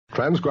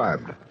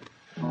Transcribed.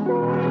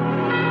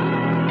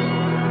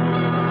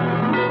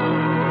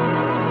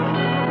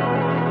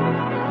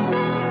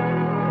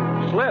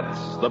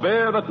 Schlitz, the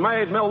beer that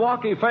made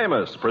Milwaukee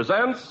famous,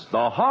 presents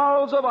The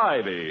Halls of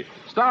Ivy,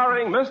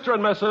 starring Mr.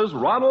 and Mrs.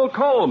 Ronald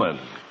Colman.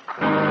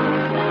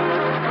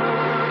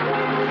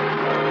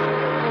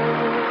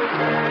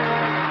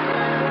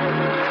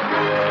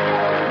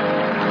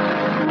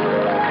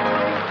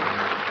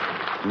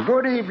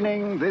 Good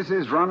evening. This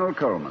is Ronald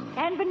Colman.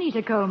 And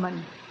Benita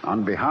Coleman.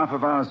 On behalf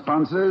of our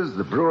sponsors,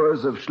 the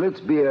brewers of Schlitz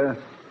Beer,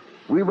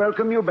 we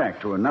welcome you back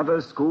to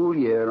another school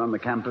year on the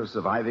campus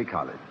of Ivy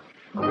College.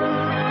 And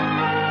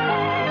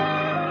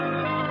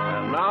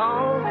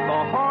now,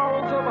 The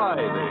Halls of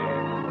Ivy.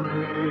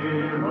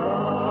 Dream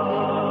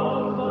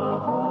of the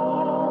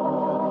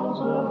halls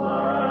of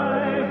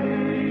ivy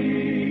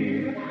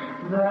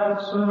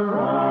that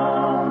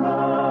surround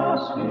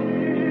us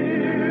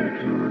here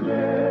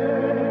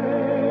today,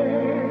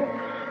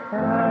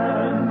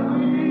 and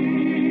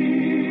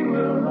we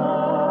will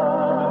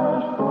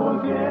not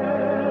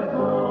forget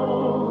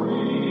though we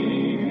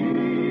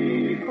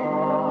be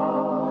far.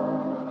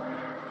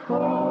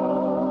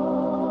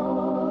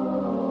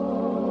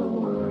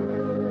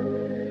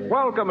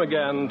 Welcome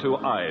again to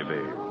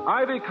Ivy.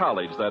 Ivy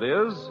College, that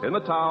is, in the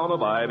town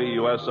of Ivy,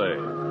 USA,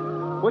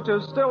 which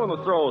is still in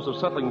the throes of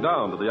settling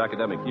down to the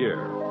academic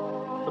year.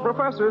 The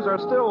professors are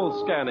still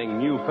scanning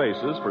new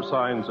faces for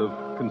signs of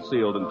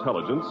concealed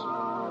intelligence.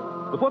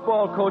 The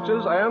football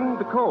coaches and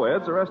the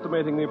co-eds are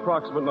estimating the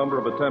approximate number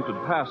of attempted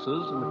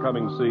passes in the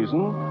coming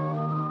season.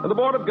 And the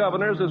Board of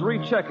Governors is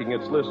rechecking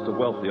its list of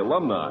wealthy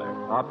alumni.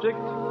 Object,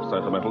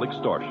 sentimental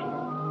extortion.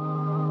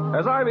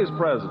 As Ivy's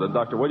president,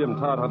 Dr. William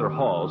Todd Hunter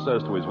Hall,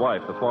 says to his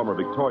wife, the former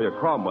Victoria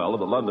Cromwell of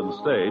the London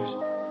stage,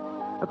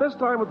 at this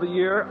time of the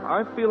year,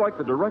 I feel like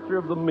the director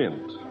of the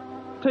mint,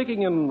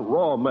 taking in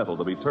raw metal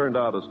to be turned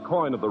out as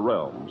coin of the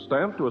realm,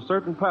 stamped to a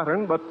certain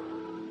pattern, but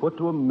put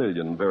to a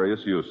million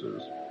various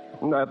uses.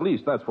 At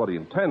least that's what he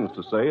intends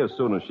to say as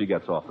soon as she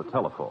gets off the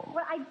telephone.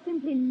 Well, I'd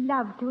simply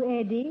love to,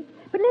 Eddie.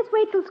 But let's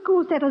wait till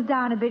school settles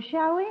down a bit,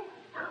 shall we?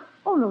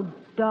 Oh, no,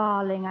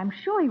 darling, I'm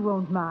sure he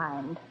won't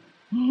mind.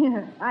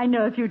 Yeah, I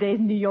know a few days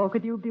in New York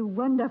with you will be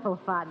wonderful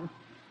fun.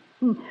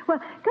 Well, come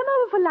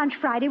over for lunch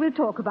Friday. We'll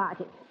talk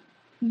about it.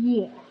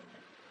 Yes.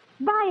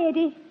 Bye,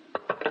 Eddie.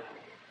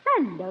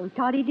 Hello,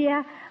 Toddy, dear.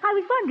 I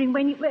was wondering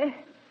when you...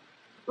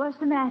 what's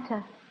the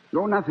matter?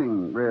 Oh,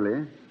 nothing,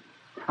 really.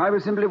 I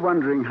was simply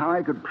wondering how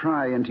I could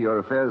pry into your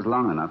affairs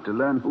long enough to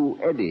learn who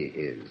Eddie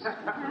is.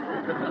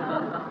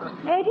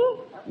 Eddie?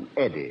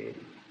 Eddie.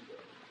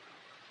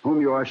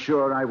 Whom you are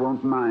sure I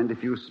won't mind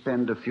if you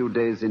spend a few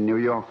days in New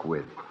York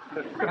with.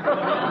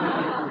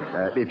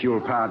 If you'll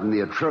pardon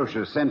the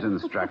atrocious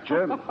sentence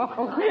structure. The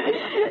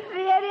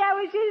Eddie I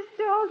was just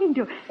talking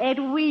to.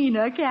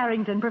 Edwina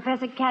Carrington,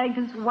 Professor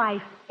Carrington's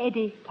wife,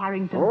 Eddie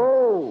Carrington.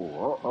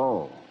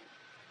 Oh.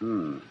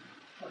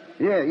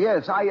 Yeah,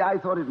 yes, I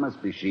thought it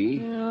must be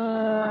she.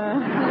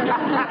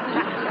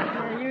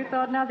 You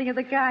thought nothing of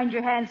the kind,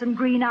 you handsome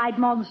green-eyed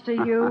monster,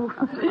 you.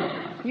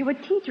 You were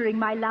teetering,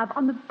 my love,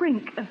 on the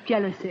brink of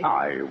jealousy.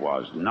 I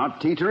was not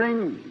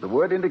teetering. The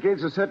word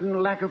indicates a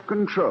certain lack of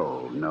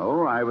control.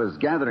 No, I was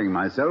gathering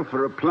myself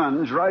for a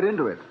plunge right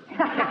into it.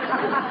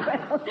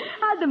 Well,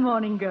 how'd the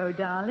morning go,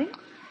 darling?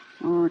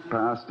 Oh, it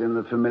passed in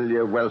the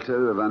familiar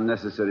welter of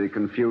unnecessary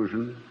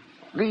confusion.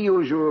 The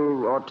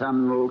usual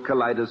autumnal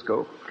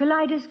kaleidoscope.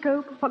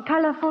 Kaleidoscope? What,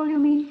 colorful, you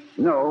mean?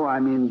 No, I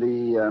mean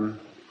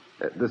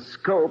the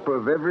scope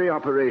of every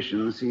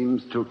operation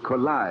seems to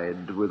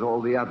collide with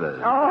all the others.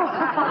 Oh,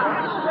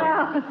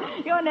 well,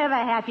 you're never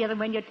happier than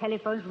when your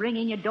telephone's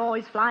ringing, your door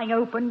is flying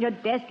open, your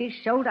desk is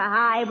shoulder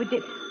high with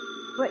it.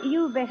 Well,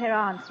 you better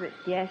answer it,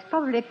 dear. It's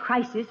probably a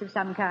crisis of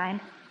some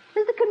kind.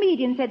 As the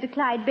comedian said to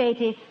Clyde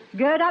Beatty,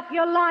 gird up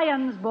your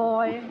lions,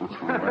 boy.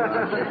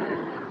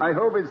 I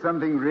hope it's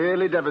something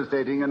really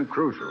devastating and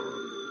crucial.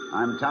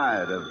 I'm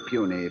tired of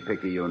puny,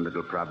 picayune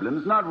little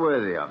problems, not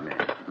worthy of me.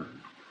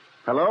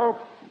 Hello?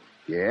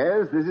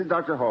 Yes, this is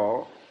Dr.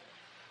 Hall.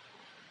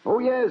 Oh,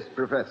 yes,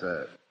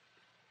 Professor.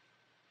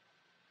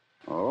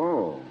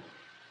 Oh,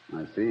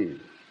 I see.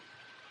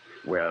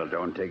 Well,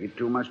 don't take it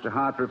too much to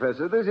heart,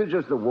 Professor. This is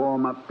just the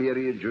warm-up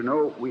period, you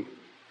know.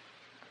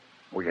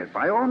 Yes,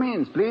 by all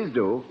means, please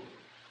do.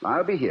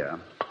 I'll be here.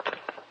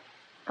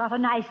 Got a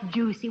nice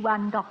juicy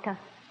one, Doctor.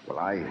 Well,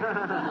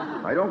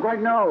 I don't quite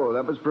know.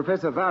 That was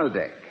Professor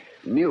Waldeck,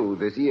 new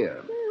this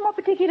year. What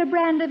particular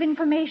brand of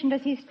information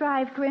does he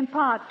strive to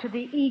impart to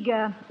the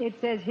eager, it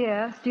says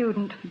here,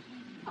 student?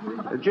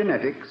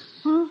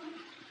 Genetics.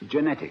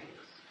 Genetics.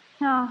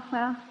 Oh,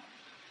 well,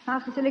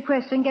 ask a silly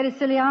question, get a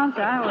silly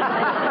answer, I always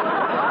say.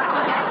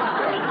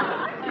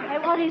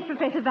 What is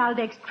Professor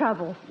Waldeck's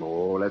trouble?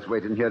 Oh, let's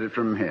wait and hear it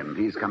from him.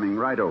 He's coming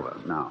right over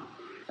now.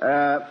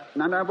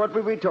 Now, what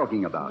were we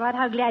talking about? About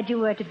how glad you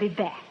were to be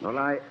back. Well,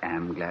 I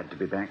am glad to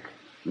be back,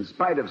 in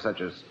spite of such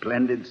a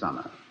splendid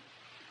summer.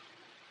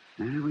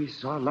 We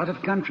saw a lot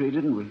of country,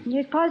 didn't we? It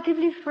was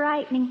positively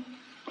frightening.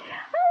 I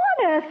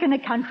on earth can a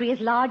country as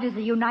large as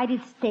the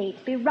United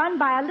States be run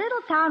by a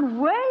little town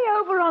way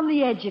over on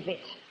the edge of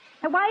it?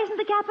 And why isn't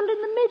the capital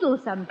in the middle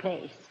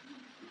someplace?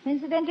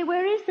 Incidentally,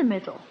 where is the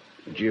middle?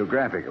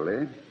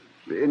 Geographically,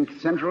 in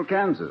central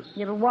Kansas.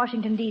 Yeah, but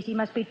Washington, D.C.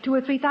 must be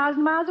 2,000 or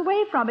 3,000 miles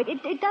away from it.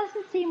 It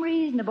doesn't seem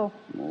reasonable.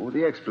 Oh,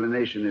 the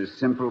explanation is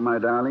simple, my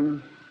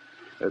darling.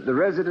 The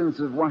residents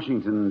of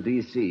Washington,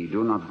 D.C.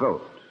 do not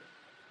vote.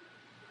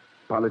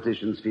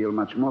 Politicians feel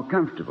much more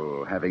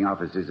comfortable having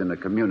offices in a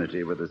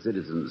community where the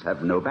citizens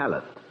have no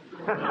ballot.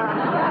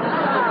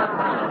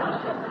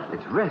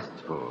 It's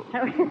restful.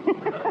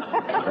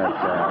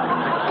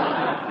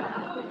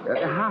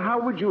 How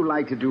would you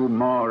like to do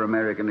more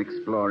American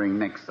exploring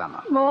next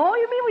summer? More?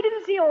 You mean we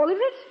didn't see all of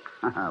it?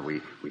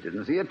 We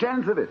didn't see a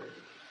tenth of it.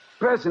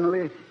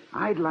 Personally,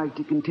 I'd like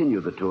to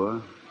continue the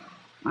tour.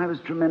 I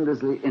was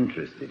tremendously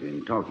interested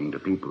in talking to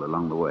people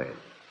along the way.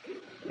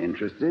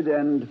 Interested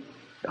and,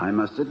 I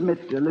must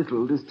admit, a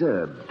little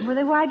disturbed. Well,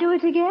 then why do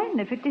it again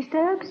if it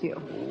disturbs you?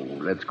 Oh,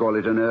 let's call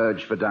it an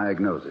urge for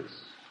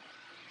diagnosis.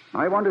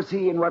 I want to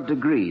see in what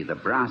degree the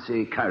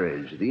brassy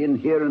courage, the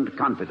inherent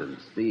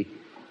confidence, the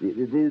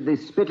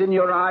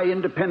spit-in-your-eye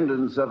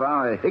independence of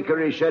our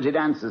hickory-shirted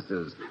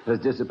ancestors has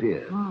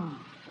disappeared.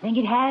 Think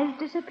it has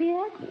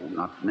disappeared? Oh,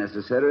 not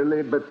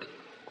necessarily, but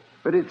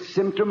it's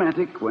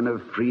symptomatic when a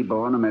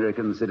free-born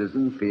American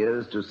citizen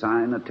fears to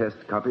sign a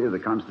test copy of the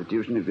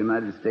Constitution of the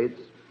United States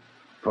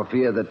for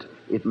fear that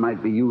it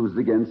might be used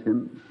against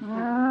him.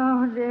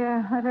 Oh,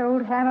 dear, that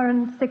old hammer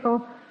and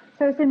sickle.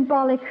 So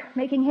symbolic,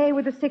 making hay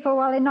with a sickle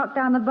while they knock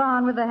down the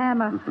barn with a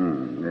hammer.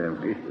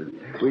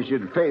 We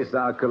should face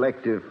our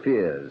collective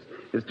fears.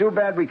 It's too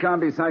bad we can't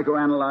be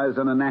psychoanalyzed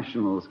on a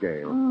national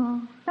scale.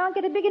 Can't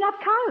get a big enough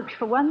couch,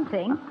 for one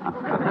thing.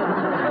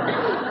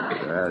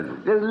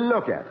 Just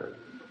look at us.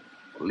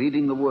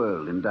 Leading the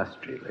world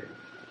industrially.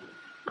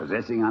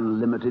 Possessing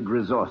unlimited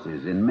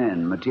resources in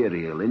men,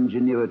 material,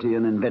 ingenuity,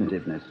 and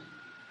inventiveness.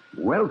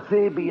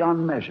 Wealthy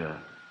beyond measure.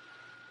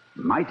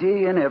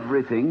 Mighty in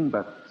everything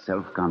but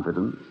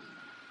self-confidence.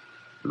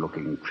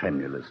 Looking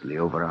tremulously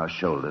over our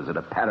shoulders at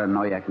a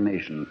paranoiac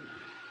nation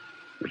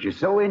which is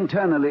so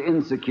internally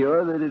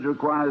insecure that it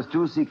requires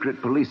 2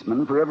 secret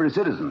policemen for every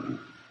citizen.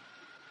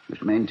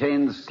 Which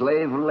maintains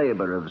slave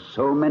labor of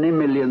so many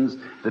millions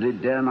that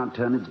it dare not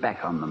turn its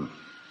back on them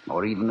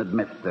or even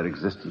admit their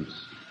existence.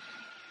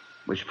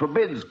 Which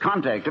forbids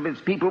contact of its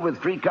people with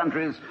free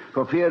countries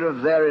for fear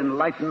of their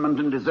enlightenment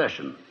and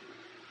desertion.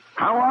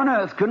 How on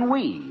earth can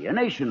we, a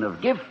nation of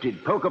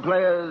gifted poker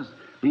players,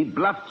 be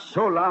bluffed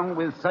so long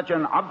with such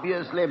an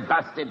obviously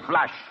busted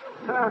flush?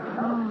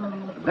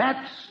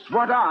 That's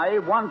what I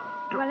want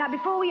to... Well, now,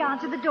 before we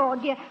answer the door,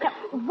 dear, now,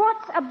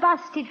 what's a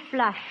busted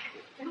flush?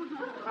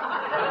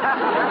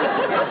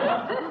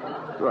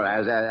 Well,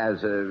 as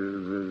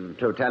a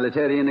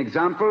totalitarian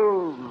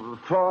example,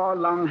 4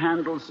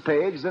 long-handled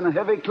spades and a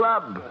heavy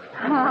club.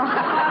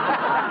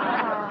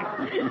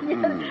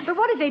 But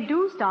what if they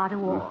do start a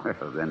war?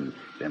 Well, then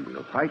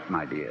we'll fight,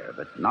 my dear,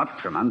 but not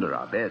from under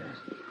our beds.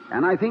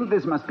 And I think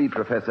this must be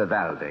Professor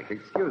Waldeck.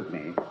 Excuse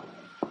me.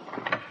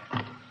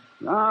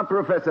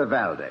 Professor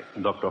Waldeck.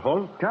 Dr.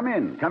 Hall? Come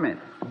in.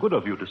 Good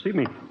of you to see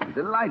me.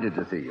 Delighted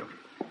to see you.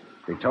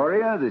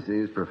 Victoria, this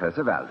is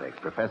Professor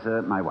Waldeck.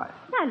 Professor, my wife.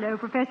 Hello,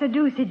 Professor.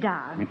 Do sit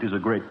down. It is a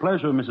great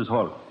pleasure, Mrs.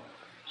 Hall.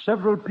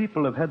 Several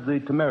people have had the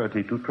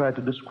temerity to try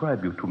to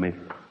describe you to me.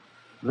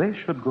 They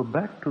should go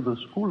back to the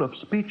School of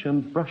Speech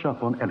and brush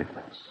up on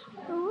eloquence.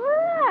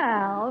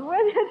 Well,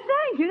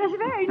 thank you. That's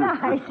very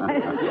nice.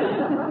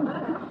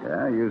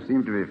 Yeah, you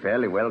seem to be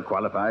fairly well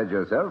qualified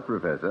yourself,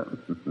 Professor.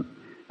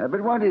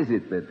 But what is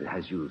it that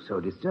has you so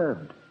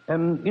disturbed?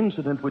 An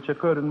incident which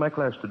occurred in my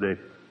class today.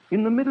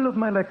 In the middle of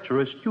my lecture,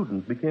 a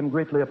student became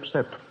greatly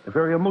upset,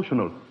 very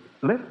emotional,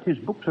 left his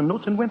books and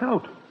notes and went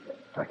out.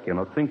 I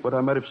cannot think what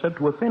I might have said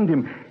to offend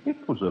him. It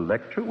was a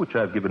lecture which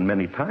I've given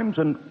many times,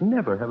 and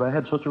never have I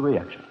had such a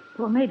reaction.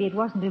 Well, maybe it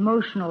wasn't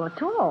emotional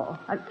at all.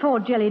 4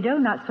 jelly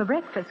donuts for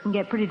breakfast can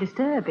get pretty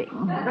disturbing.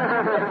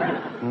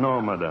 No,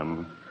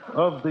 madame.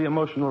 Of the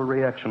emotional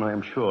reaction, I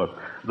am sure.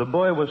 The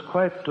boy was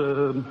quite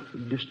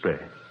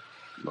distrait.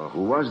 Well,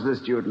 who was the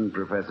student,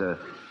 Professor?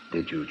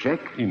 Did you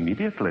check?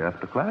 Immediately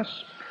after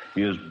class.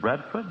 He is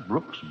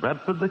Brooks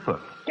Bradford III.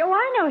 Oh,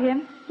 I know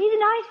him. He's a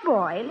nice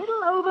boy, a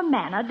little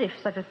over-mannered, if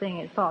such a thing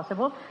is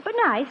possible, but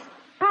nice.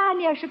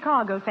 Pioneer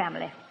Chicago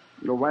family.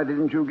 Well, why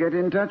didn't you get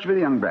in touch with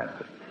young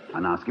Bradford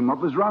and ask him what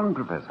was wrong,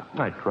 Professor?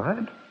 I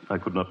tried. I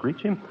could not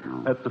reach him.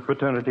 At the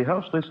fraternity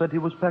house, they said he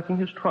was packing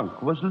his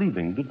trunk, was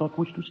leaving, did not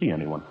wish to see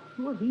anyone.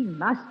 Well, he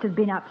must have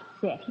been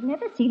upset. He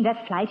never seemed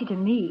that flighty to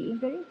me.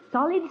 Very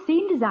solid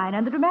scene designer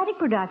in the dramatic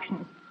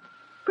productions.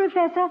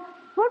 Professor,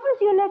 what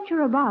was your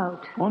lecture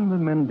about? On the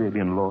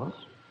Mendelian laws,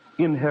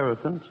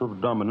 inheritance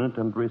of dominant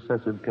and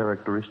recessive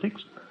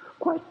characteristics.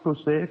 Quite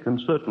prosaic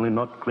and certainly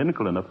not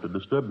clinical enough to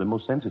disturb the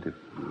most sensitive.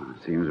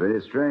 Seems very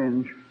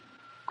strange.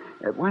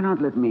 Why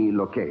not let me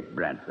locate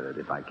Bradford,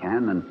 if I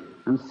can,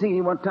 and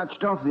see what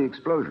touched off the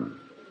explosion?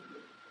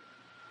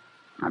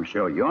 I'm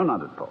sure you're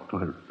not at fault.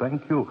 Well,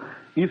 thank you.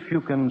 If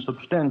you can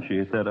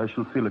substantiate that, I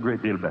shall feel a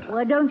great deal better.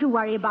 Well, don't you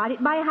worry about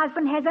it. My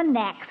husband has a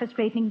knack for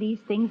straightening these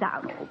things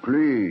out. Oh,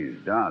 please,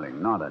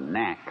 darling, not a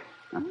knack.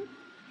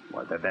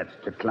 Whether that's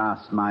to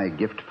class my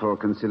gift for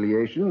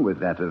conciliation with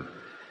that of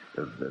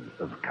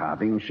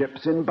carving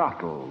ships in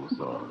bottles,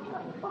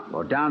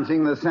 or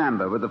dancing the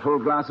samba with a full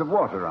glass of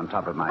water on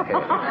top of my head.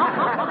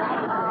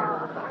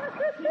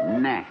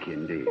 Knack,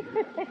 indeed.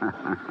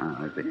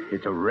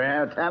 It's a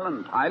rare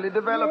talent, highly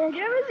developed. Did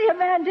you ever see a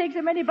man take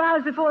so many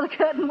bows before the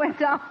curtain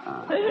went up?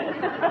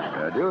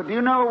 Do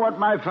you know what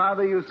my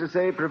father used to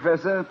say,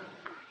 Professor?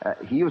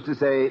 He used to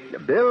say,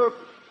 Bill...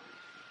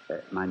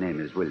 my name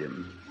is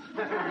William.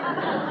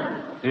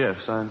 Yes,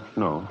 I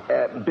know.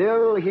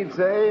 Bill, he'd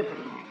say,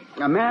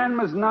 a man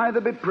must neither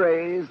be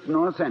praised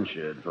nor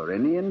censured for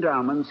any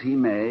endowments he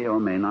may or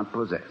may not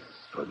possess.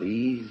 For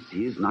these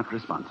he is not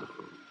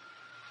responsible.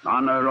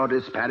 Honor or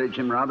disparage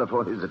him rather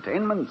for his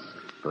attainments.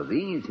 For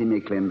these he may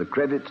claim the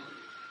credit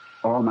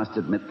or must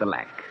admit the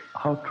lack.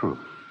 How true.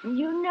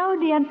 You know,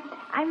 dear,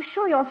 I'm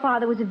sure your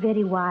father was a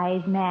very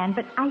wise man,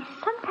 but I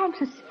sometimes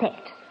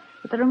suspect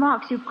that the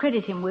remarks you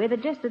credit him with are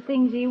just the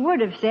things he would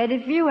have said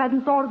if you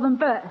hadn't thought of them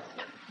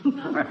first.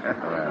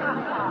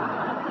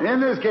 In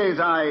this case,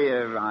 I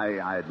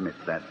admit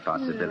that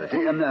possibility.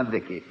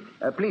 Vicky,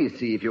 please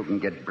see if you can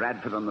get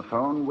Bradford on the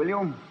phone, will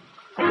you?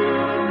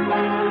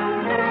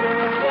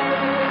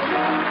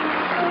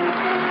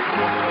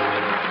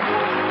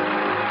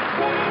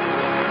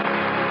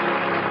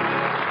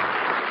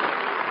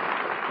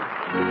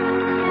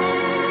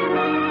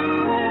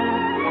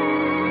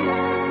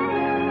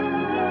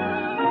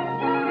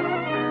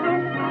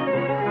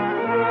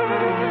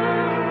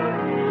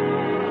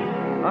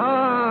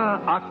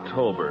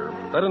 October.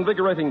 That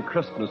invigorating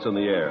crispness in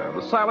the air,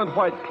 the silent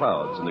white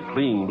clouds and the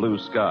clean blue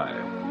sky.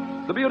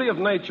 The beauty of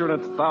nature in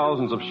its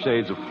thousands of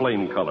shades of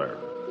flame color.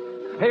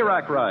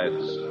 Hayrack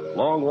rides,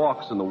 long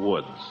walks in the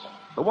woods,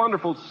 the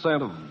wonderful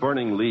scent of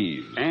burning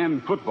leaves.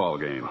 And football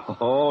games.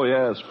 Oh,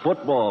 yes,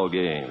 football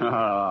games.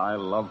 I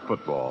love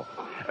football.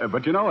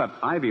 But you know, at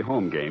Ivy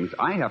home games,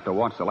 I have to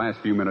watch the last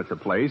few minutes of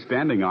play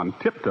standing on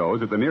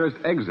tiptoes at the nearest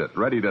exit,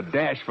 ready to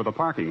dash for the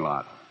parking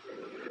lot.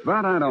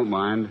 But I don't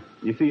mind.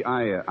 You see,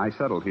 I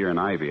settled here in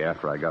Ivy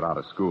after I got out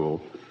of school,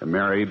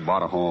 married,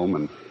 bought a home,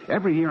 and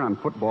every year on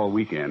football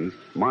weekends,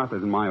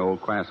 Martha's and my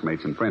old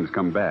classmates and friends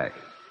come back.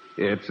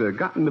 It's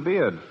gotten to be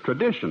a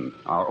tradition,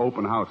 our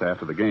open house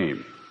after the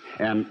game.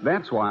 And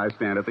that's why I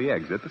stand at the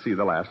exit to see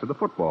the last of the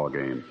football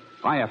game.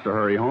 I have to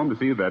hurry home to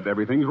see that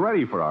everything's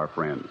ready for our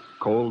friends.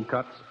 Cold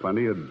cuts,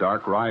 plenty of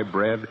dark rye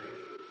bread,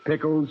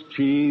 pickles,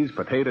 cheese,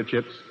 potato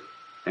chips,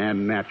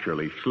 and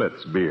naturally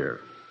Schlitz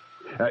beer.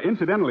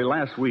 Incidentally,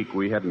 last week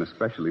we had an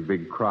especially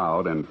big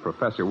crowd, and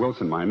Professor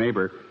Wilson, my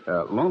neighbor,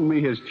 loaned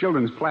me his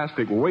children's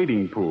plastic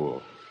wading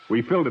pool.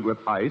 We filled it with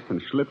ice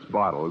and Schlitz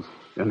bottles,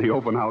 and the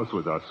open house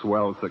was a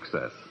swell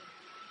success.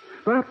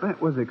 But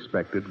that was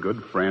expected.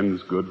 Good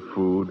friends, good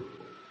food,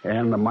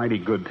 and the mighty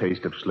good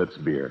taste of Schlitz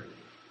beer.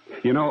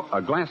 You know, a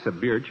glass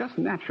of beer just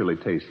naturally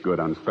tastes good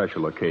on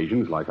special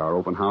occasions like our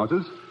open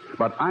houses,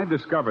 but I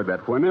discovered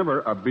that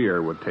whenever a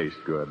beer would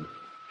taste good,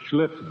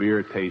 Schlitz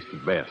beer tastes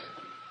best.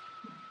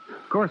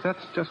 Of course,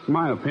 that's just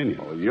my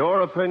opinion. Well,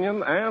 your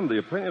opinion and the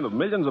opinion of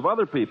millions of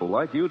other people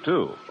like you,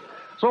 too.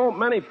 So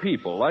many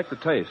people like the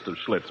taste of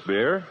Schlitz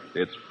beer.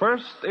 It's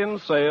first in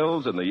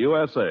sales in the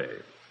USA.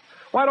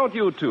 Why don't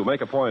you, too,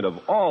 make a point of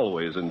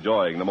always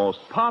enjoying the most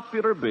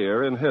popular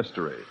beer in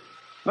history?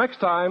 Next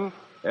time,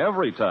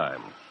 every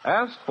time,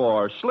 ask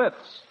for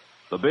Schlitz,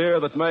 the beer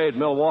that made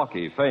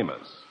Milwaukee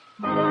famous.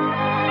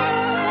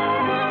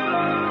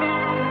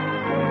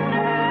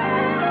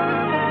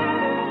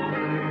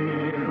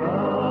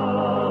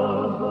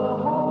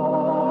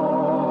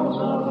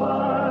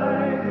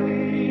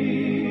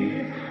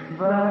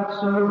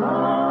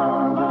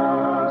 Surround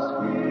us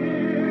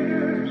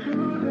here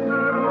today.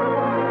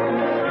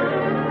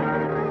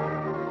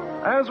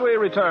 As we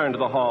return to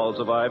the halls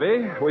of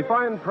Ivy, we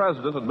find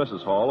President and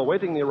Mrs. Hall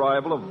awaiting the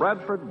arrival of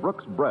Bradford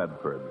Brooks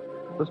Bradford,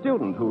 the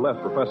student who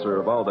left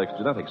Professor Valdek's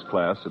genetics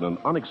class in an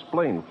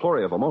unexplained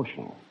flurry of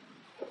emotion.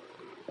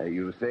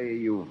 You say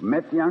you've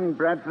met young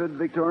Bradford,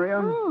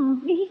 Victoria?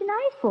 He's a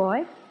nice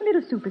boy, a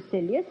little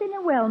supercilious in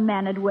a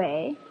well-mannered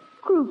way.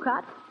 Crew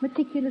cut,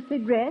 meticulously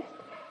dressed.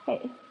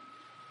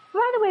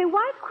 By the way,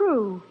 why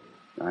crew?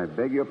 I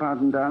beg your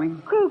pardon,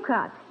 darling? Crew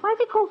cut. Why is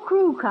it called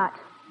crew cut?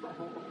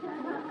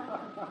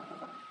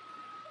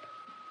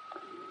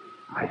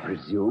 I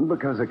presume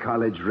because a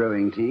college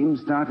rowing team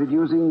started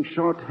using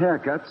short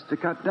haircuts to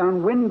cut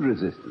down wind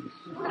resistance.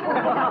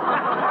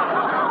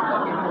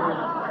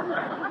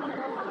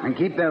 And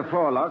keep their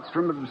forelocks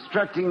from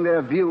obstructing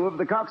their view of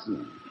the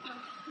coxswain.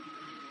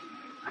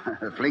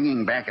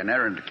 Flinging back an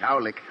errant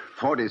cowlick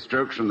 40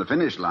 strokes from the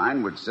finish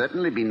line would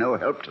certainly be no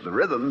help to the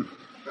rhythm.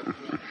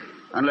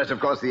 Unless, of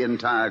course, the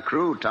entire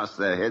crew toss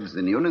their heads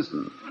in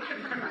unison.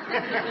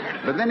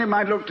 But then it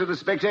might look to the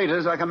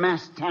spectators like a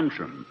mass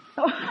tantrum.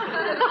 Well,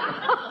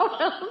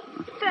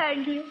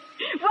 thank you.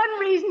 One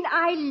reason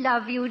I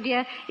love you,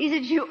 dear, is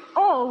that you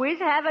always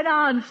have an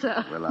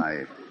answer. Well,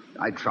 I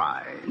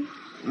try.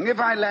 If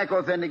I lack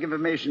authentic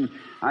information,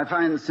 I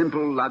find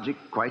simple logic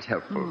quite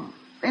helpful.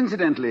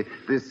 Incidentally,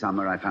 this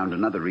summer I found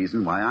another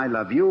reason why I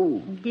love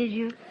you. Did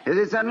you?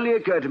 It suddenly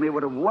occurred to me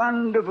what a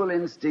wonderful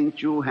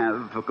instinct you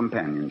have for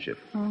companionship.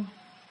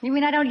 You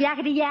mean I don't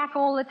yakety-yak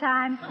all the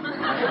time?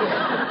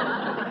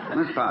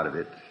 That's part of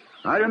it.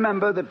 I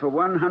remember that for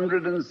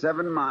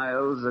 107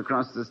 miles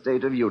across the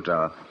state of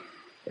Utah,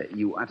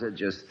 you uttered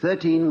just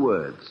 13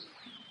 words.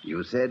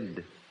 You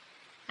said,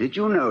 "Did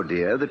you know,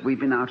 dear, that we've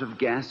been out of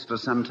gas for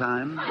some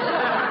time?" I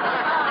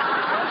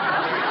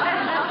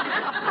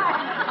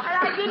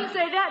didn't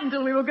say that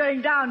until we were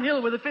going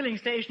downhill with the filling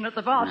station at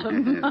the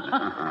bottom.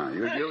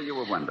 You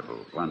were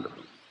wonderful,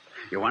 wonderful.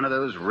 You're one of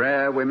those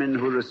rare women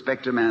who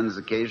respect a man's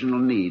occasional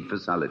need for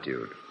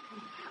solitude.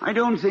 I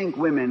don't think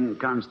women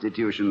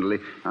constitutionally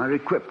are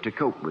equipped to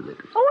cope with it.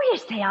 Oh,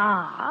 yes, they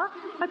are.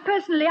 But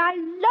personally, I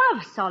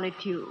love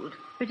solitude,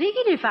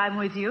 particularly if I'm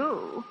with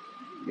you.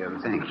 Yeah,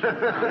 thank you.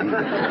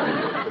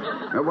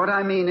 What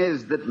I mean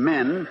is that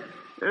men,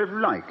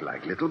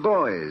 like little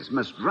boys,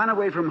 must run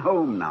away from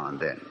home now and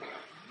then.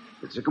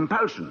 It's a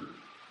compulsion.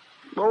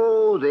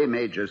 Oh, they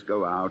may just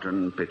go out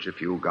and pitch a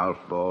few golf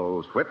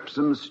balls, whip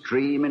some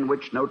stream in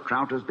which no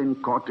trout has been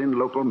caught in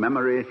local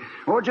memory,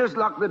 or just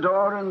lock the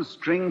door and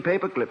string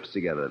paper clips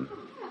together.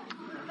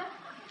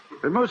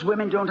 But most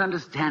women don't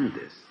understand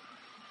this.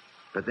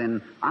 But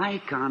then I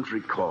can't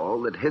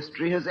recall that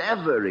history has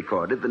ever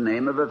recorded the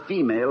name of a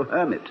female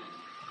hermit.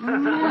 No,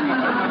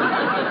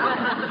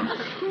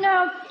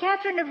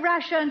 Catherine of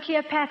Russia and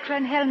Cleopatra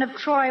and Helen of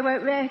Troy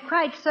were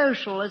quite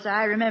social, as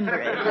I remember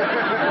it.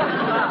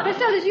 But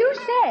still, as you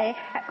say...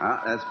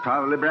 That's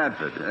probably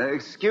Bradford.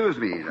 Excuse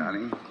me,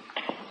 darling.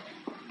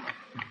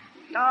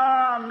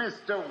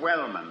 Mr.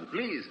 Wellman,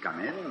 please come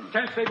in.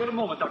 Can't stay but a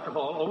moment, Dr.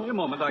 Hall. Only a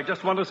moment. I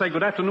just want to say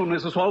good afternoon,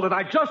 Mrs. Hall, that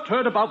I just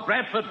heard about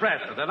Bradford,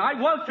 and I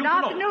want you to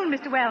know... Good afternoon,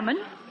 Mr. Wellman.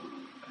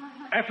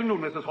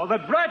 Afternoon, Mrs. Hall.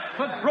 That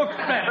Bradford Brooks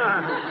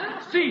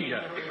Bradford, Sr.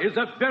 is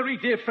a very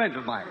dear friend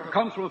of mine.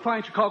 Comes from a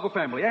fine Chicago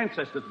family,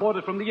 ancestors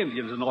boarded from the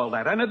Indians and all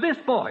that. And if this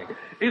boy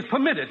is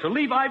permitted to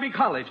leave Ivy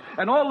College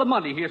and all the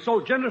money he has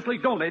so generously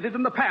donated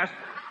in the past,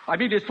 I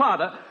mean his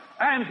father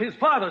and his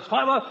father's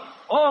father,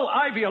 all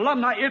Ivy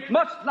alumni, it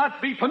must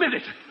not be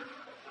permitted.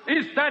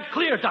 Is that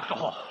clear, Dr.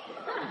 Hall?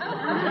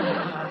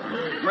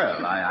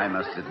 Well, I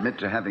must admit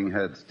to having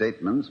heard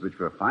statements which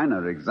were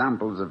finer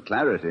examples of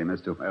clarity,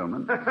 Mr.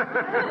 Wellman.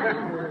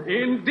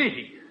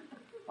 Indeed.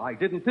 I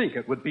didn't think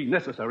it would be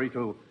necessary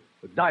to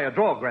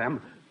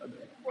diagram.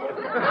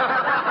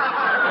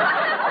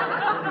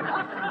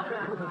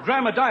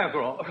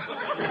 Dramadiagram.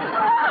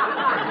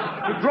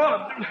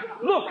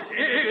 Look,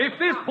 if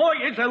this boy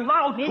is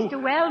allowed to... Mr.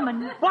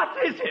 Wellman. What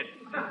is it?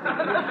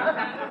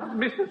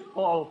 Mrs.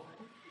 Hall.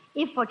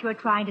 If what you're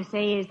trying to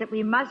say is that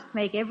we must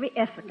make every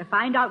effort to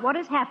find out what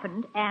has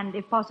happened and,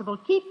 if possible,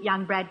 keep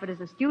young Bradford as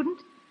a student,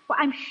 well,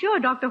 I'm sure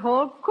Dr.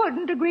 Hall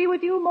couldn't agree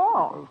with you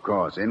more. Of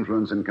course,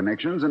 influence and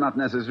connections are not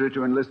necessary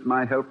to enlist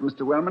my help,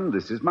 Mr. Wellman.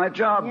 This is my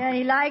job. Yeah,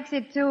 he likes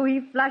it, too. He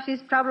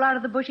flushes trouble out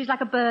of the bushes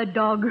like a bird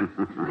dog.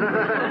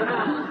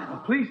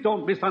 Please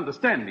don't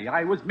misunderstand me.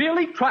 I was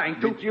merely trying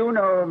to... Did you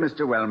know,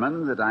 Mr.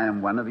 Wellman, that I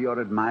am one of your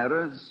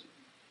admirers?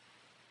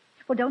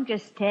 Well, don't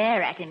just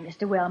stare at him,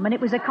 Mr. Wellman.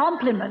 It was a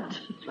compliment.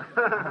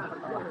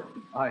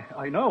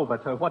 I know,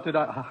 but what did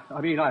I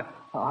mean,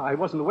 I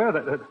wasn't aware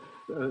that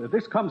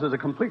this comes as a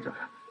complete...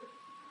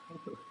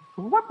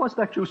 What was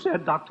that you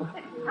said, Doctor?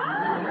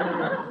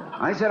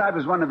 I said I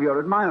was one of your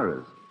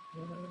admirers.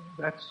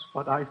 That's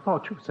what I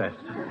thought you said.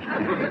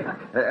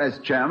 As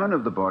chairman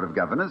of the Board of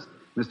Governors,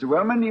 Mr.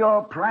 Wellman,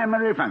 your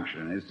primary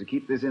function is to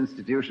keep this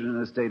institution in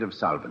a state of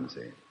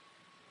solvency.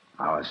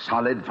 Our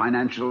solid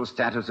financial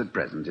status at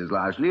present is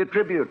largely a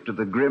tribute to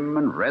the grim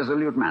and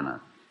resolute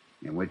manner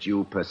in which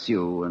you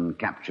pursue and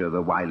capture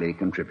the wily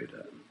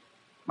contributor.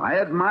 I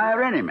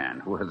admire any man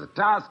who has a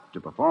task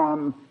to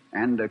perform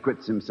and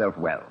acquits himself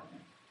well.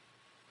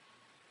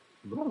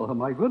 Well,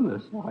 my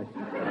goodness.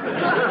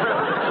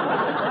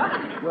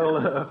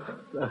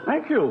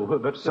 Thank you.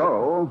 But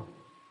So,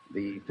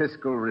 the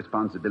fiscal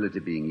responsibility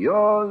being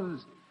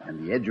yours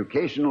and the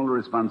educational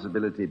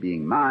responsibility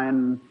being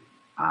mine,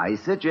 I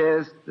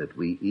suggest that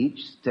we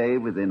each stay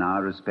within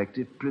our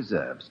respective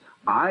preserves.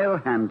 I'll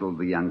handle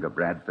the younger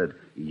Bradford.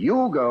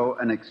 You go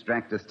and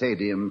extract a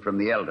stadium from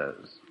the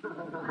elders.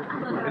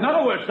 In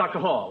other words, Dr.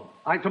 Hall,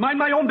 I'm to mind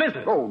my own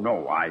business. Oh,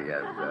 no,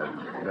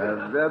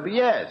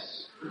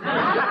 yes.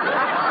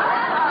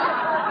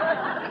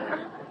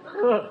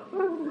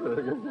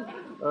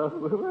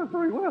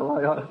 Very well.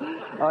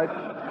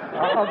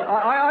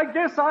 I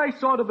guess I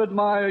sort of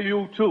admire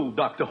you, too,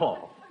 Dr.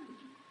 Hall.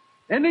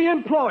 Any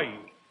employee,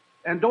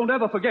 and don't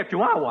ever forget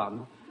you are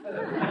one,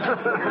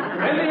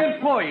 any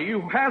employee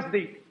who has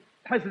the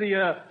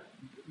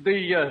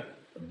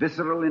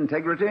visceral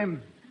integrity?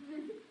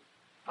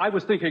 I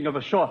was thinking of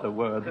a shorter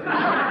word.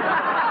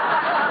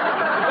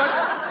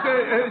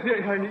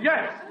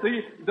 Yes,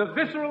 the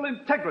visceral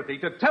integrity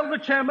to tell the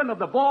chairman of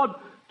the board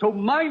to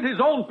mind his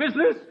own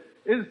business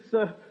is,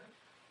 let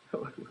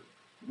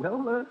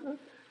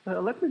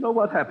me know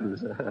what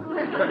happens.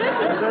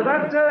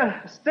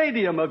 That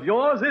stadium of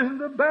yours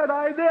isn't a bad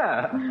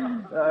idea.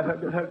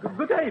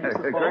 Good day,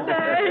 Mr. Paul.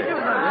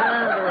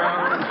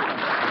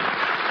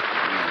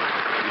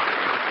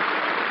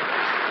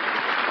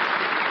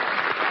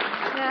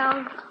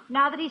 Well,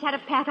 now that he's had a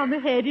pat on the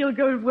head, he'll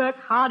go and work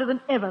harder than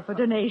ever for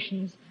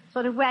donations.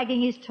 Sort of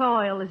wagging his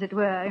toil, as it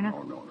were, you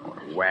know. No.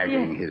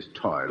 Wagging his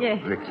toil. Yes.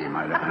 Vicky,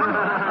 my love.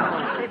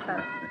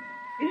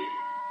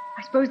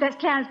 I suppose that's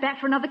Clarence back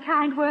for another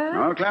kind word?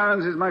 No,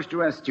 Clarence is much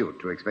too astute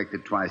to expect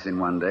it twice in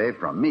one day,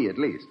 from me at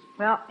least.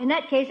 Well, in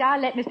that case, I'll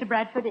let Mr.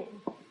 Bradford in.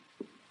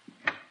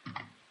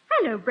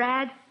 Hello,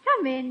 Brad.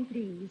 Come in,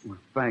 please. Well,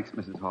 thanks,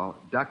 Mrs. Hall.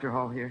 Dr.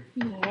 Hall here?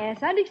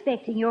 Yes, I'm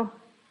expecting you.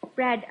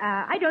 Brad,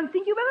 I don't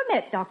think you've ever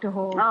met Dr.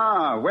 Hall.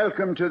 Ah,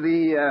 welcome to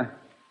the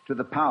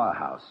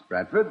powerhouse,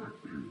 Bradford.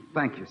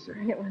 Thank you, sir.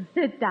 Well,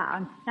 sit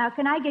down. Now,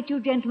 can I get you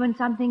gentlemen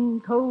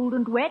something cold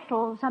and wet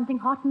or something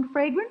hot and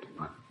fragrant?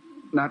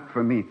 Not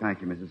for me,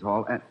 thank you, Mrs.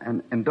 Hall.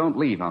 And don't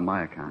leave on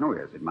my account. Oh,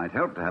 yes, it might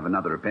help to have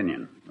another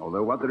opinion.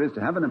 Although what there is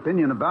to have an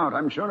opinion about,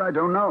 I'm sure I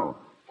don't know.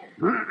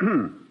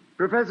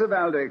 Professor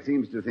Valdek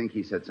seems to think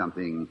he said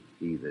something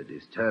either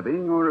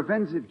disturbing or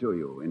offensive to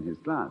you in his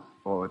class.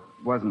 Oh, it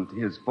wasn't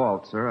his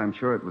fault, sir. I'm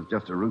sure it was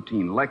just a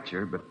routine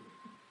lecture, but,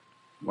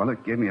 well,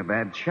 it gave me a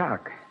bad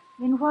shock.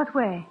 In what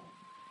way?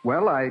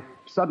 Well, I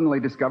suddenly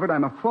discovered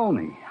I'm a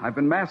phony. I've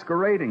been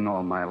masquerading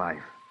all my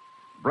life.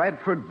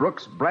 Bradford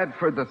Brooks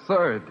Bradford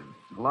III.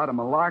 A lot of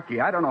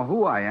malarkey. I don't know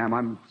who I am.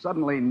 I'm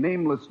suddenly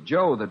Nameless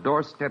Joe, the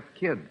doorstep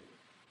kid.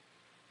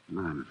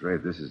 I'm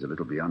afraid this is a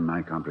little beyond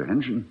my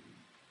comprehension.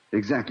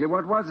 Exactly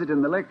what was it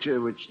in the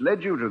lecture which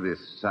led you to this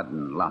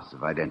sudden loss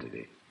of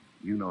identity?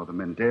 You know the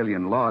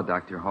Mendelian law,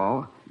 Dr.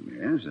 Hall.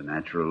 Yes, a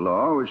natural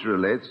law which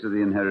relates to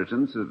the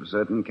inheritance of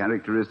certain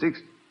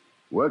characteristics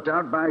worked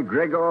out by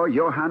Gregor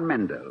Johann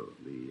Mendel,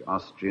 the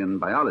Austrian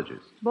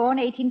biologist. Born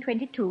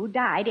 1822,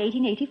 died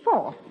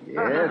 1884.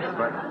 Yes,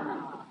 but...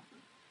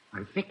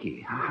 Why,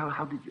 Vicky,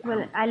 how did you...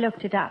 Well, I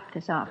looked it up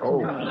this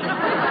afternoon.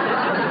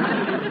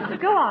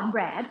 Go on,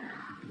 Brad.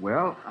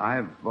 Well,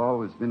 I've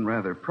always been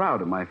rather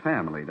proud of my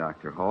family,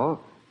 Dr. Hall.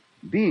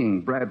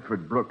 Being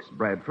Bradford Brooks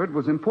Bradford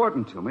was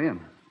important to me, and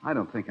I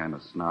don't think I'm a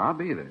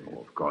snob either. Oh,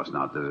 of course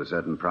not. There's a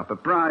certain proper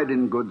pride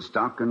in good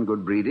stock and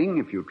good breeding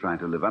if you try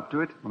to live up to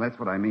it. Well, that's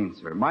what I mean,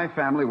 sir. My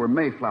family were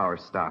Mayflower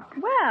stock.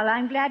 Well,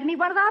 I'm glad to meet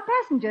one of our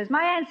passengers.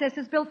 My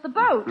ancestors built the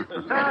boat.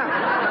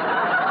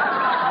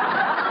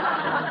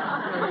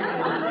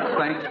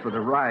 Thanks for the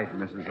ride,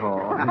 Mrs.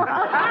 Hall.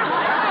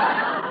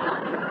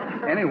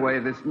 Anyway,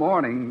 this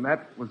morning,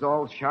 that was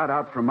all shot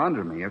out from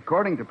under me.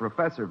 According to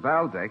Professor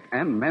Valdek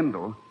and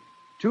Mendel,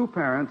 two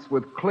parents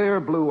with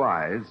clear blue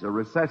eyes, a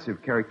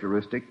recessive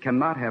characteristic,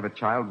 cannot have a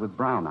child with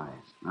brown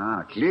eyes.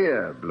 Ah,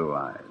 clear blue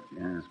eyes.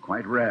 Yes,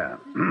 quite rare.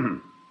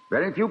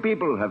 Very few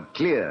people have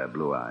clear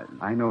blue eyes.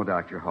 I know,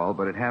 Dr. Hall,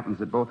 but it happens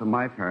that both of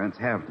my parents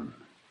have them.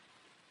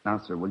 Now,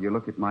 sir, will you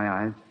look at my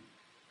eyes?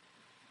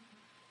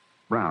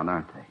 Brown,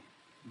 aren't they?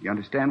 You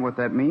understand what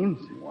that means?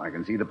 Oh, I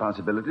can see the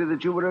possibility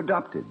that you were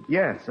adopted.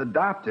 Yes,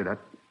 adopted.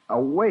 A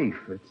waif.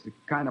 It's a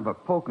kind of a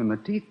poke in the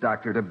teeth,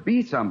 Doctor, to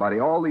be somebody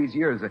all these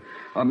years,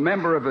 a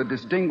member of a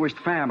distinguished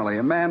family,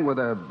 a man with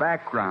a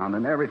background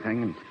and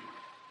everything, and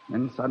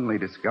then suddenly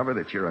discover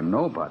that you're a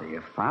nobody,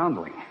 a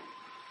foundling.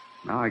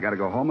 Now I got to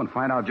go home and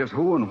find out just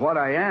who and what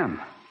I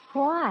am.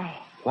 Why?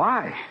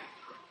 Why?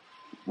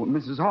 Well,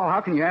 Mrs. Hall,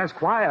 how can you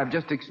ask why? I've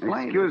just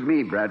explained. Excuse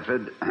me,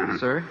 Bradford.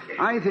 Sir?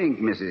 I think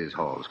Mrs.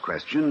 Hall's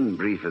question,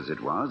 brief as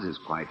it was, is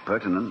quite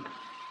pertinent.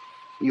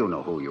 You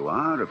know who you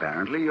are,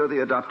 apparently. You're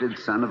the adopted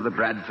son of the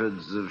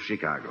Bradfords of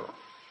Chicago,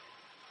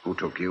 who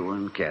took you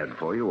and cared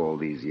for you all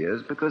these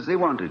years because they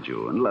wanted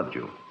you and loved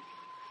you.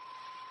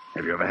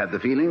 Have you ever had the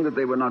feeling that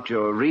they were not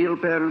your real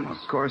parents?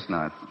 Of course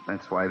not.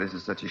 That's why this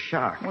is such a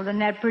shock. Well, then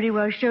that pretty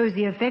well shows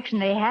the affection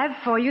they have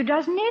for you,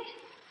 doesn't it?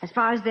 As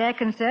far as they're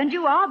concerned,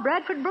 you are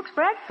Bradford Brooks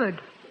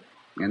Bradford.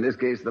 In this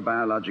case, the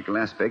biological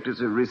aspect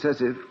is a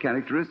recessive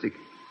characteristic.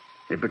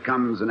 It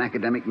becomes an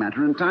academic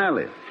matter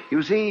entirely.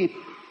 You see,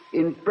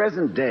 in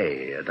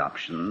present-day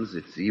adoptions,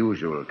 it's the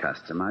usual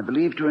custom, I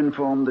believe, to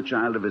inform the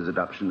child of his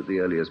adoption at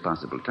the earliest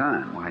possible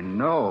time. I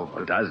know,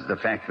 but... Does the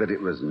fact that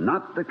it was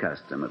not the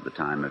custom at the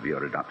time of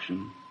your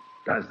adoption,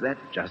 does that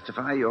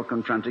justify your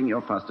confronting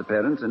your foster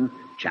parents and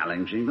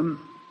challenging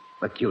them,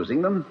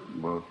 accusing them?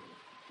 Well,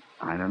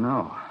 I don't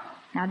know.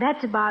 Now,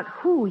 that's about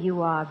who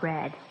you are,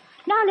 Brad.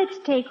 Now, let's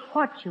take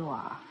what you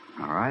are.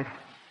 All right.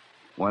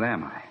 What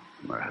am I?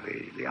 Well,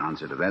 the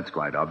answer to that's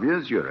quite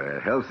obvious. You're a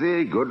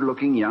healthy,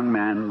 good-looking young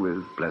man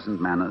with pleasant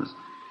manners,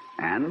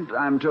 and,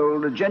 I'm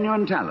told, a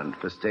genuine talent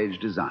for stage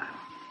design.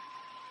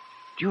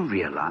 Do you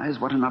realize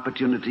what an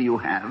opportunity you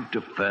have to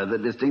further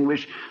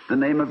distinguish the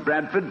name of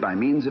Bradford by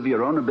means of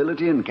your own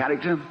ability and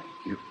character?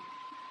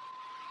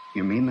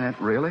 You mean that,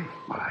 really?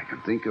 Well, I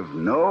can think of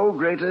no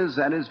greater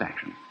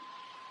satisfaction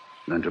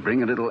than to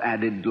bring a little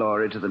added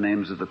glory to the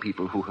names of the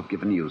people who have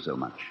given you so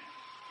much.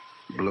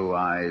 Blue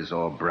eyes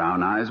or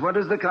brown eyes, what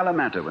does the color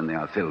matter when they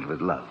are filled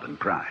with love and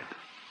pride?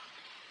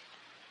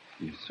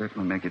 You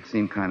certainly make it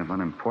seem kind of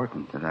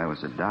unimportant that I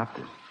was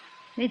adopted.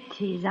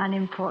 It is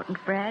unimportant,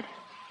 Brad.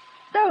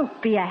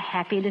 Don't be a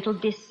happy little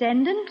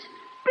descendant.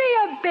 Be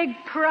a big,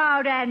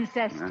 proud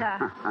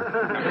ancestor.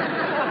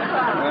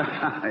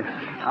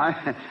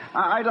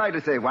 I'd like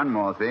to say one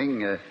more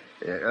thing.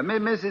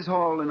 Mrs.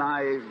 Hall and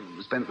I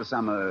spent the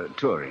summer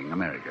touring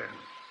America.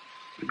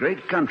 A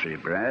great country,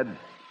 Brad.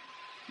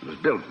 It was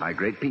built by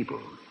great people,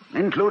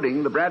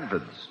 including the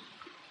Bradfords.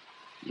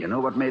 You know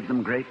what made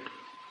them great?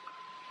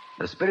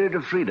 A spirit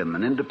of freedom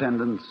and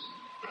independence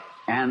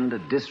and a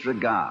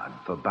disregard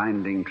for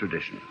binding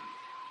tradition.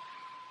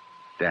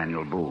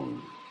 Daniel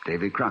Boone,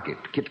 Davy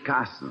Crockett, Kit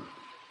Carson,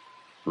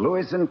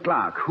 Lewis and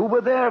Clark, who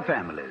were their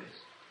families?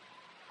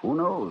 Who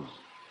knows?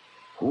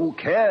 Who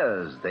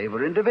cares? They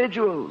were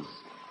individuals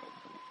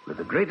with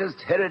the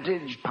greatest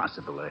heritage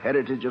possible, a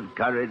heritage of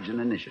courage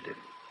and initiative.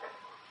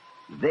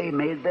 They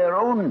made their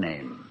own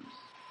names,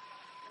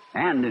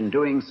 and in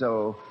doing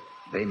so,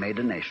 they made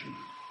a nation.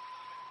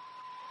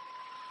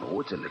 Oh,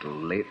 it's a little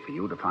late for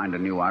you to find a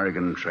new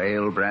Oregon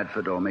Trail,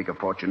 Bradford, or make a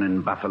fortune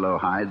in buffalo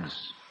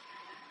hides.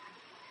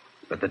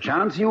 But the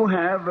chance you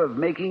have of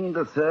making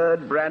the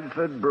third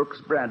Bradford Brooks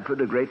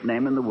Bradford a great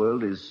name in the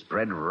world is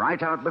spread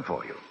right out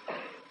before you.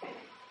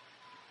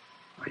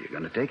 Are you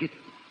going to take it?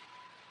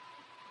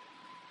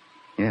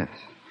 Yes.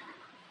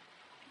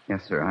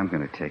 Yes, sir, I'm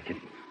going to take it.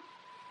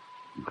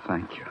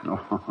 Thank you. No,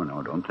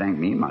 don't thank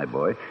me, my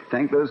boy.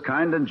 Thank those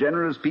kind and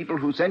generous people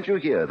who sent you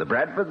here, the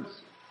Bradfords,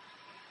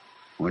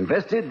 who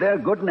invested their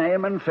good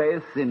name and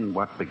faith in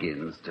what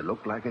begins to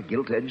look like a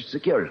gilt-edged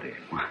security.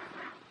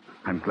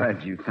 I'm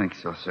glad you think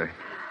so, sir.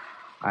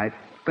 I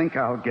think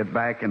I'll get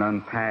back and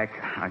unpack.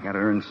 I got to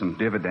earn some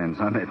dividends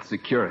on that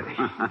security.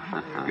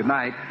 Good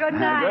night. Good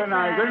night. Good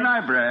night. Good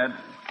night, Brad.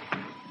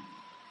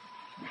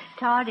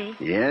 Toddy,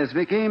 Yes,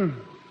 Vicky?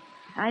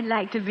 I'd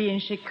like to be in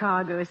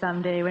Chicago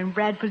someday when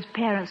Bradford's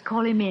parents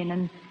call him in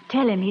and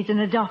tell him he's an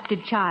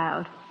adopted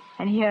child.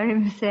 And hear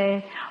him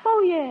say,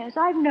 "Oh, yes,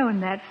 I've known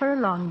that for a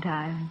long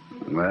time."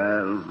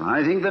 Well,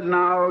 I think that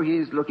now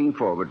he's looking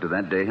forward to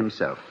that day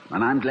himself.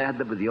 And I'm glad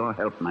that with your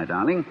help, my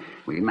darling,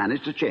 we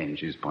managed to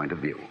change his point of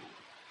view.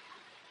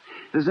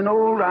 There's an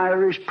old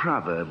Irish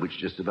proverb which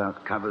just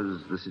about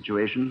covers the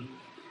situation.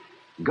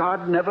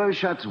 God never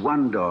shuts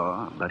one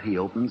door, but he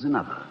opens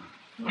another.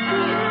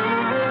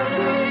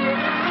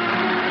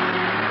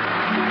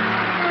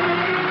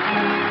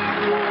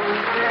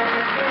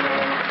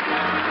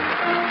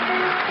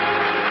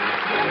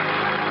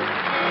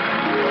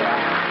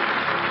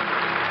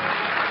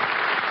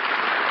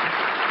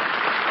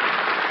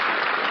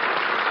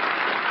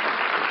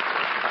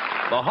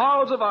 The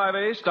Halls of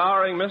Ivy,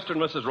 starring Mr.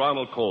 and Mrs.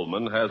 Ronald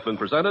Colman, has been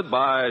presented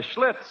by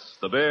Schlitz,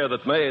 the beer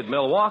that made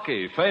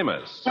Milwaukee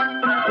famous. The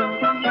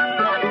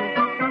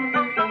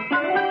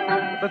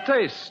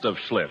taste of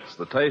Schlitz,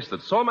 the taste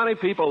that so many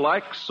people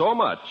like so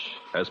much,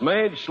 has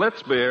made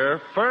Schlitz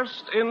beer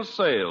first in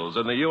sales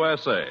in the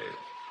USA.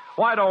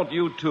 Why don't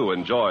you, too,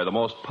 enjoy the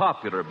most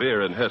popular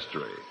beer in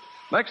history?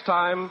 Next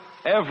time,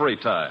 every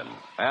time,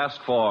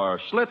 ask for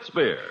Schlitz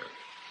beer.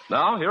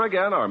 Now, here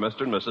again are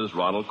Mr. and Mrs.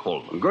 Ronald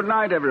Colman. Good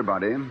night,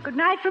 everybody. Good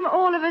night from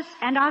all of us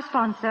and our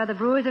sponsor, the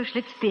Brewers of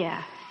Schlitz Beer.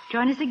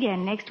 Join us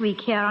again next week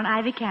here on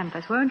Ivy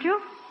Campus, won't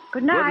you?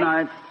 Good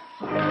night.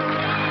 Good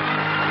night.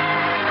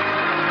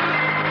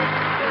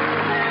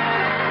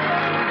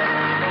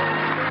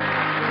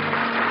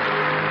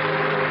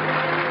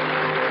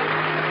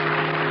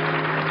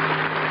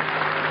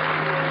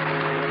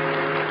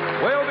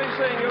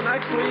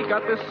 Next week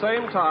at this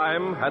same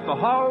time at the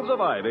Halls of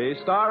Ivy,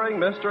 starring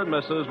Mr. and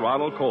Mrs.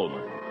 Ronald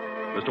Colman.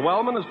 Mr.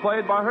 Wellman is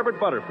played by Herbert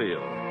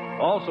Butterfield.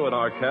 Also in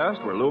our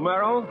cast were Lou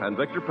Merrill and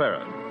Victor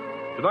Perrin.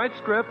 Tonight's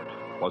script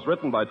was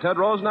written by Ted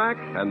Rosnack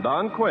and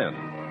Don Quinn.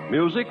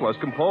 Music was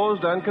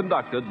composed and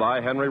conducted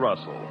by Henry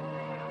Russell.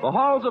 The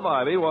Halls of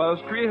Ivy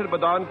was created by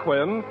Don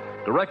Quinn,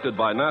 directed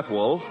by Nat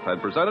Wolf, and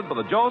presented by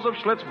the Joseph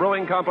Schlitz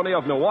Brewing Company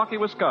of Milwaukee,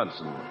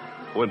 Wisconsin,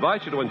 who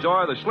invite you to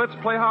enjoy the Schlitz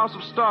Playhouse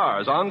of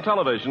Stars on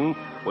television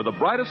with the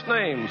brightest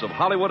names of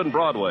Hollywood and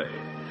Broadway.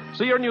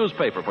 See your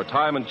newspaper for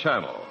time and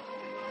channel.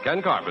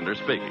 Ken Carpenter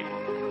speaking.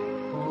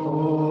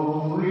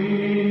 Oh,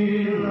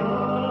 we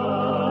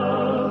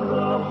love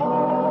the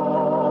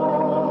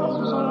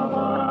halls of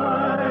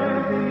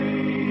ivy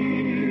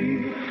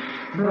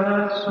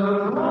that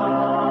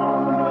surround